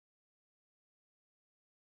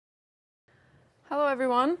Hello,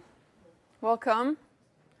 everyone. Welcome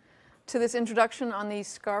to this introduction on the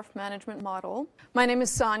SCARF management model. My name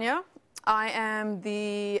is Sonia. I am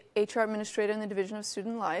the HR administrator in the Division of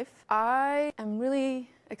Student Life. I am really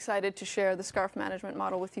excited to share the SCARF management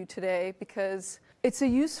model with you today because it's a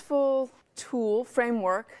useful tool,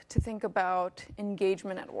 framework, to think about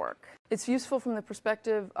engagement at work. It's useful from the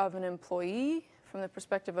perspective of an employee, from the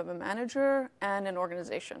perspective of a manager, and an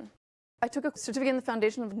organization. I took a certificate in the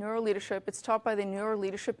Foundation of Neuroleadership. It's taught by the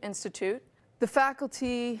Neuroleadership Institute. The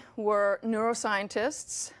faculty were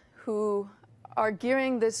neuroscientists who are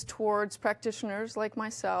gearing this towards practitioners like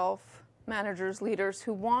myself, managers, leaders,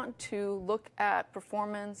 who want to look at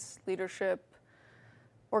performance, leadership,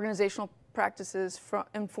 organizational practices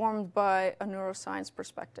informed by a neuroscience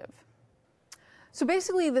perspective. So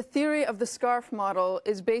basically, the theory of the SCARF model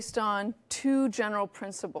is based on two general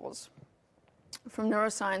principles from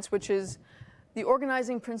neuroscience, which is the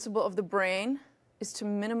organizing principle of the brain is to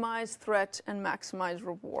minimize threat and maximize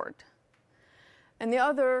reward. And the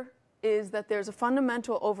other is that there's a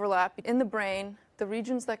fundamental overlap in the brain, the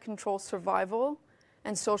regions that control survival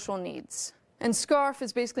and social needs. And SCARF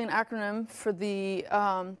is basically an acronym for the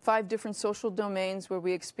 5 different social domains where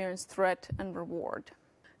we experience threat and reward.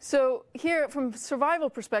 So here, from a survival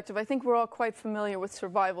perspective, I think we're all quite familiar with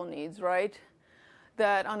survival needs, right?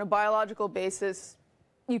 That on a biological basis,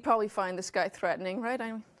 you probably find this guy threatening, right?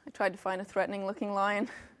 I tried to find a threatening-looking lion.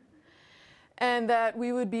 And that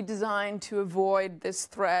we would be designed to avoid this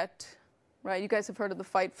threat, right? You guys have heard of the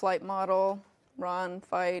fight-flight model, run,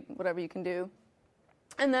 fight, whatever you can do.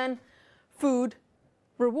 And then food,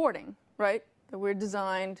 rewarding, right? That we're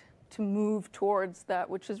designed to move towards that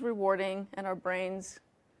which is rewarding, and our brains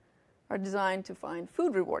are designed to find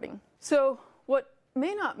food rewarding. So what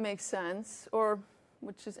may not make sense, or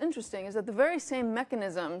which is interesting, is that the very same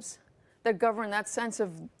mechanisms that govern that sense of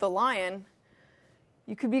the lion,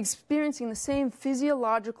 you could be experiencing the same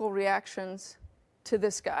physiological reactions to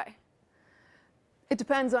this guy. It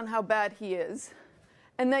depends on how bad he is.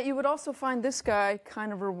 And that you would also find this guy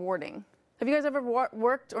kind of rewarding. Have you guys ever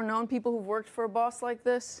worked or known people who've worked for a boss like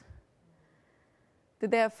this? Did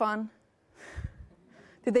they have fun?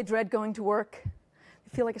 Did they dread going to work?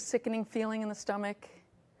 They feel like a sickening feeling in the stomach?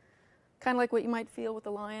 Kind of like what you might feel with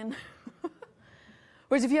a lion.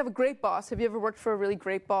 Whereas if you have a great boss, have you ever worked for a really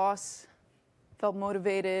great boss? Felt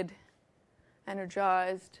motivated,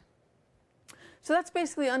 energized? So that's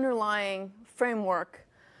basically the underlying framework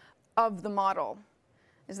of the model,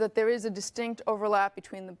 is that there is a distinct overlap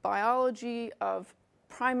between the biology of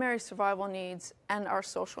primary survival needs and our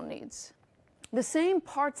social needs. The same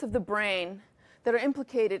parts of the brain that are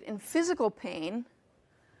implicated in physical pain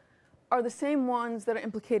are the same ones that are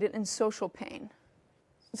implicated in social pain.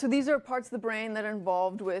 So these are parts of the brain that are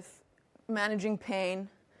involved with managing pain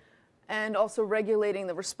and also regulating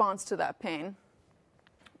the response to that pain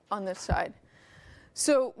on this side.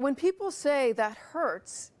 So when people say that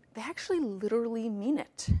hurts, they actually literally mean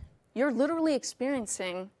it. You're literally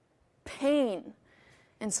experiencing pain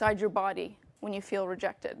inside your body when you feel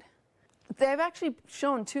rejected. They've actually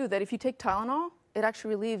shown, too, that if you take Tylenol, it actually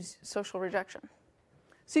relieves social rejection.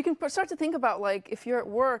 So you can start to think about, like, if you're at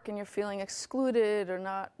work and you're feeling excluded or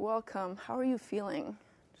not welcome, how are you feeling?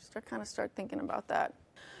 Just start thinking about that.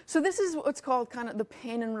 So this is what's called kind of the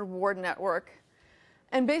pain and reward network.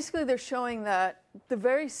 And basically they're showing that the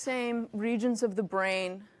very same regions of the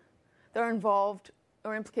brain that are involved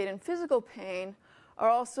or implicated in physical pain are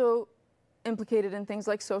also implicated in things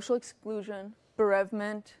like social exclusion,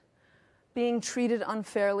 bereavement, being treated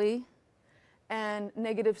unfairly, and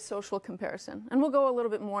negative social comparison. And we'll go a little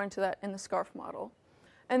bit more into that in the SCARF model.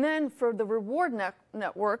 And then for the reward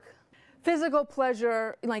network, physical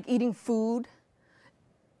pleasure, like eating food,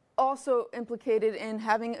 also implicated in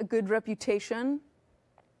having a good reputation,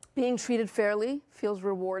 being treated fairly feels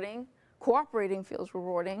rewarding, cooperating feels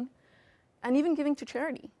rewarding, and even giving to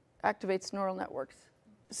charity activates neural networks.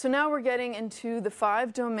 So now we're getting into the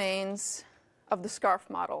 5 domains of the SCARF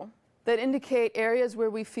model that indicate areas where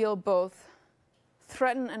we feel both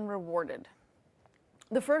threatened and rewarded.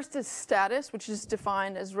 The first is status, which is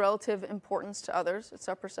defined as relative importance to others. It's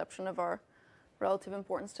our perception of our relative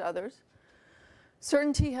importance to others.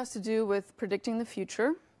 Certainty has to do with predicting the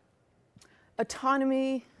future.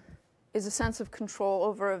 Autonomy is a sense of control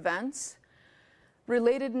over events.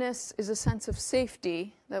 Relatedness is a sense of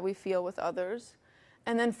safety that we feel with others.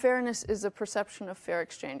 And then fairness is a perception of fair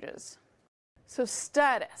exchanges. So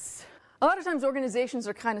status. A lot of times organizations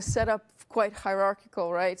are kind of set up quite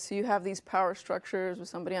hierarchical, right? So you have these power structures with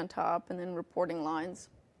somebody on top and then reporting lines.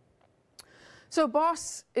 So a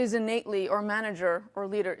boss is innately, or manager or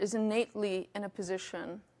leader, is innately in a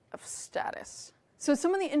position of status. So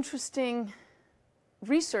some of the interesting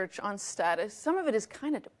research on status, some of it is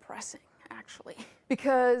kind of depressing, actually,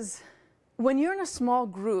 because when you're in a small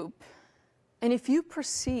group, and if you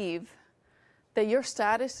perceive that your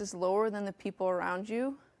status is lower than the people around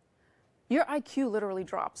you, your IQ literally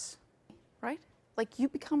drops, right? Like you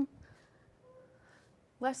become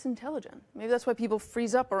less intelligent. Maybe that's why people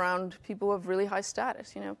freeze up around people who have really high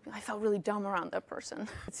status. You know, I felt really dumb around that person.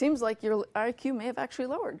 It seems like your IQ may have actually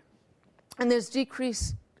lowered. And there's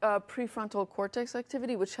decreased prefrontal cortex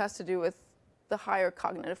activity, which has to do with the higher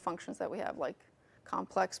cognitive functions that we have, like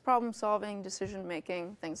complex problem solving, decision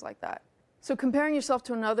making, things like that. So comparing yourself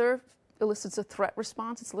to another elicits a threat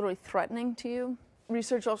response. It's literally threatening to you.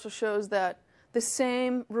 Research also shows that the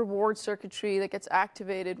same reward circuitry that gets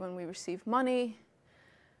activated when we receive money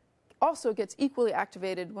also gets equally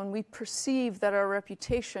activated when we perceive that our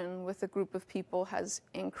reputation with a group of people has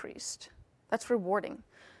increased. That's rewarding.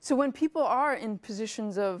 So when people are in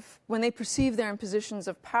positions of, when they perceive they're in positions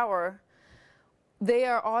of power, they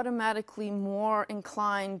are automatically more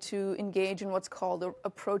inclined to engage in what's called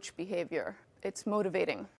approach behavior. It's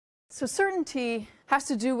motivating. So certainty has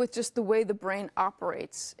to do with just the way the brain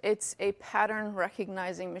operates. It's a pattern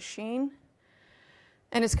recognizing machine,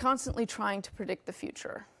 and it's constantly trying to predict the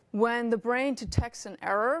future. When the brain detects an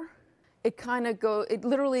error, it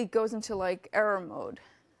literally goes into like error mode.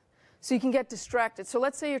 So you can get distracted. So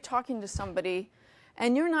let's say you're talking to somebody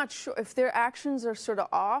and you're not sure if their actions are sort of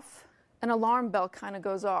off, an alarm bell kind of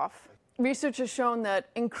goes off. Research has shown that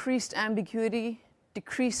increased ambiguity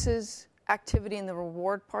decreases activity in the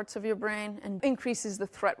reward parts of your brain and increases the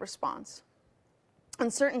threat response.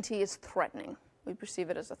 Uncertainty is threatening. We perceive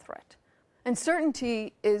it as a threat. And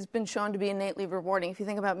certainty has been shown to be innately rewarding. If you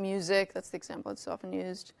think about music, that's the example that's often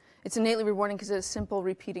used. It's innately rewarding because it has simple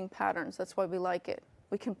repeating patterns. That's why we like it.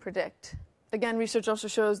 We can predict. Again, research also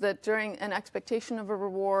shows that during an expectation of a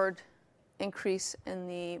reward, increase in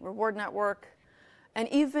the reward network, and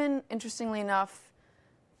even, interestingly enough,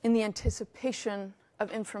 in the anticipation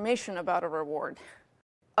of information about a reward.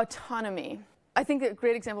 Autonomy. I think a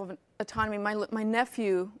great example of autonomy, my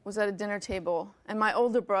nephew was at a dinner table, and my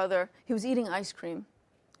older brother, he was eating ice cream,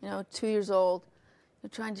 2 years old,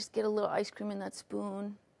 trying to just get a little ice cream in that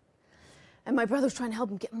spoon. And my brother was trying to help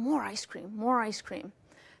him get more ice cream.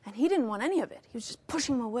 And he didn't want any of it. He was just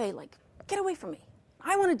pushing him away, like, get away from me.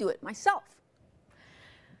 I want to do it myself.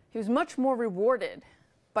 He was much more rewarded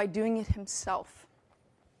by doing it himself.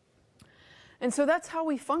 And so that's how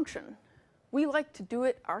we function. We like to do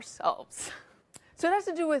it ourselves. So it has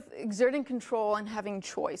to do with exerting control and having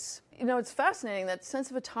choice. It's fascinating that sense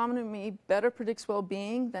of autonomy better predicts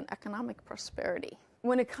well-being than economic prosperity.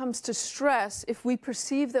 When it comes to stress, if we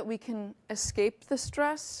perceive that we can escape the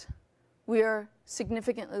stress, we are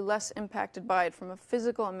significantly less impacted by it from a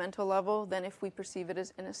physical and mental level than if we perceive it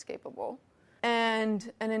as inescapable.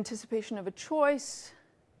 And an anticipation of a choice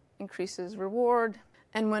increases reward.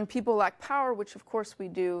 And when people lack power, which of course we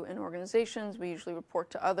do in organizations, we usually report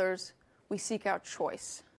to others, we seek out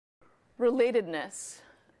choice. Relatedness.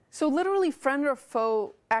 So literally friend or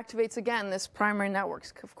foe activates again this primary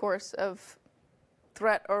networks, of course, of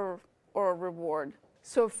threat or reward.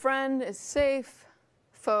 So friend is safe,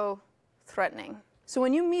 foe threatening. So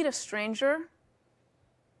when you meet a stranger,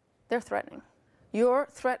 they're threatening. Your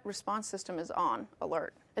threat response system is on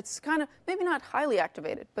alert. It's kind of, maybe not highly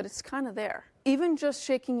activated, but it's kind of there. Even just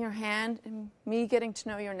shaking your hand and me getting to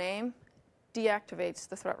know your name deactivates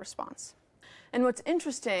the threat response. And what's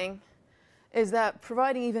interesting is that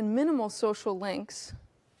providing even minimal social links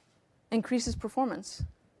increases performance.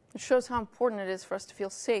 It shows how important it is for us to feel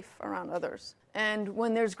safe around others. And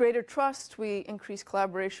when there's greater trust, we increase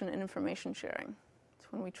collaboration and information sharing. So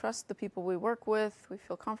when we trust the people we work with, we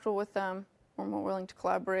feel comfortable with them, we're more willing to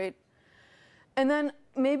collaborate. And then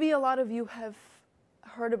maybe a lot of you have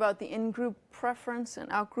heard about the in-group preference and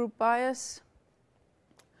out-group bias.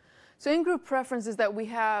 So in-group preference is that we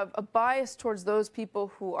have a bias towards those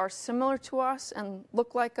people who are similar to us and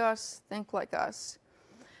look like us, think like us.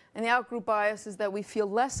 And the out-group bias is that we feel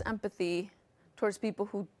less empathy towards people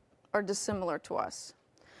who are dissimilar to us.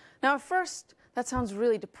 Now, at first, that sounds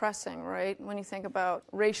really depressing, right? When you think about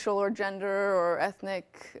racial or gender or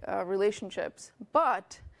ethnic relationships.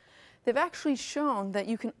 But they've actually shown that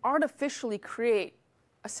you can artificially create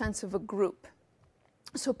a sense of a group.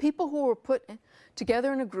 So people who were put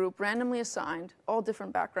together in a group, randomly assigned, all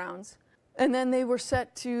different backgrounds, and then they were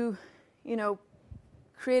set to,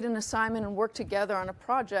 create an assignment and work together on a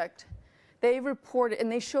project, they reported,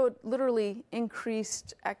 and they showed literally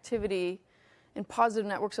increased activity in positive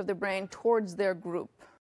networks of their brain towards their group.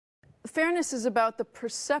 Fairness is about the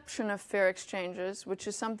perception of fair exchanges, which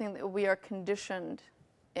is something that we are conditioned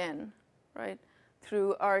in, right,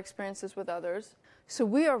 through our experiences with others. So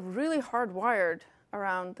we are really hardwired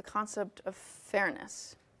around the concept of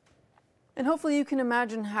fairness. And hopefully you can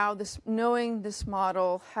imagine how knowing this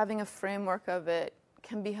model, having a framework of it,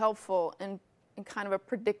 can be helpful in kind of a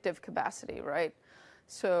predictive capacity, right?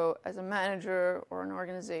 So as a manager or an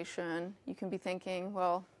organization, you can be thinking,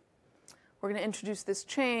 well, we're going to introduce this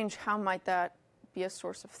change. How might that be a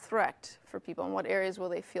source of threat for people? In what areas will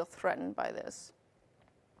they feel threatened by this?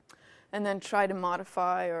 And then try to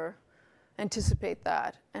modify or anticipate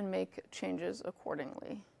that and make changes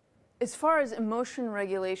accordingly. As far as emotion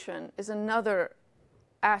regulation is another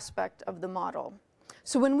aspect of the model.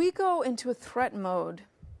 So when we go into a threat mode,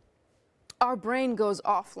 our brain goes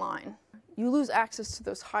offline. You lose access to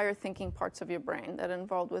those higher thinking parts of your brain that are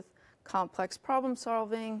involved with complex problem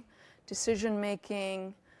solving, decision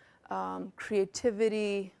making,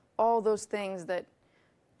 creativity, all those things that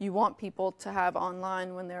you want people to have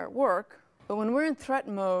online when they're at work. But when we're in threat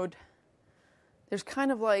mode, there's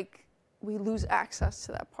kind of like we lose access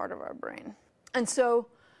to that part of our brain. And so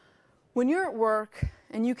when you're at work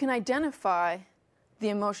and you can identify the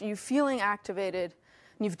emotion, you're feeling activated,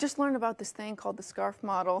 and you've just learned about this thing called the SCARF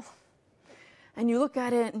model, and you look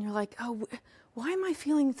at it and you're like, oh, why am I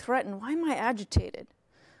feeling threatened? Why am I agitated?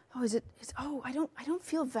 Oh, I don't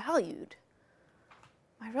feel valued.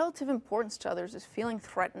 My relative importance to others is feeling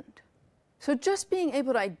threatened. So just being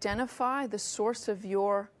able to identify the source of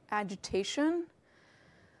your agitation,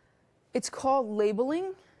 it's called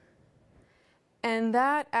labeling, and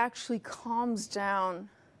that actually calms down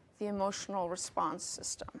the emotional response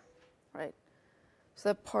system, right? So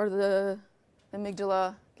that part of the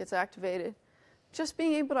amygdala gets activated. Just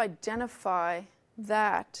being able to identify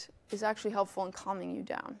that is actually helpful in calming you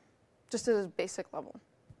down, just at a basic level.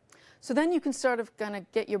 So then you can start to kind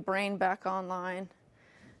of get your brain back online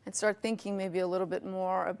and start thinking maybe a little bit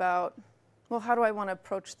more about, well, how do I want to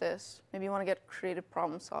approach this? Maybe you want to get creative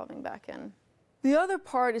problem solving back in. The other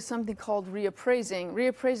part is something called reappraising.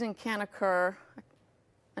 Reappraising can't occur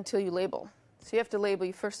until you label. So you have to label.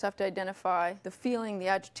 You first have to identify the feeling, the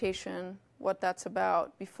agitation, what that's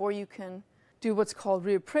about, before you can do what's called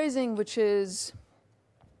reappraising, which is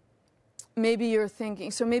maybe you're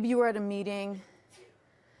thinking, so maybe you were at a meeting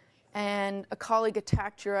and a colleague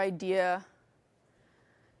attacked your idea.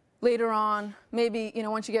 Later on, maybe,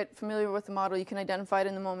 once you get familiar with the model, you can identify it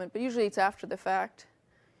in the moment, but usually it's after the fact.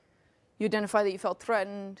 You identify that you felt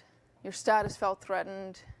threatened, your status felt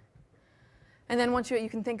threatened, and then once you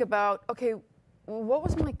can think about, okay, what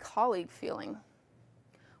was my colleague feeling?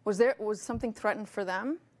 Was something threatened for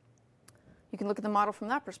them? You can look at the model from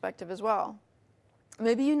that perspective as well.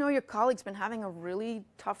 Maybe your colleague's been having a really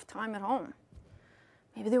tough time at home.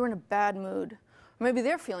 Maybe they were in a bad mood. Or maybe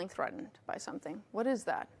they're feeling threatened by something. What is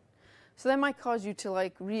that? So that might cause you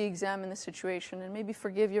to re-examine the situation and maybe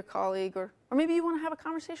forgive your colleague, or maybe you want to have a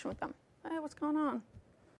conversation with them. Hey, what's going on?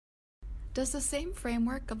 Does the same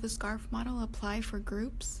framework of the SCARF model apply for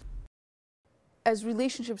groups? As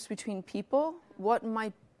relationships between people,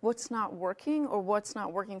 what's not working or what's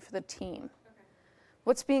not working for the team? Okay.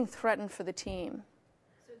 What's being threatened for the team?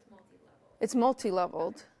 So it's multi-level. It's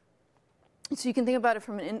multi-leveled. So you can think about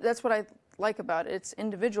it that's what I like about it. It's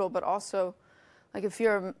individual, but also, if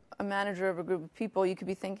you're a manager of a group of people, you could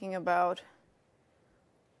be thinking about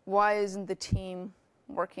why isn't the team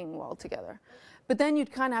working well together? But then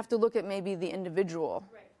you'd kind of have to look at maybe the individual,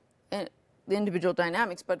 right, and the individual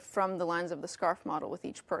dynamics, but from the lens of the SCARF model with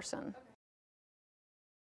each person. Okay.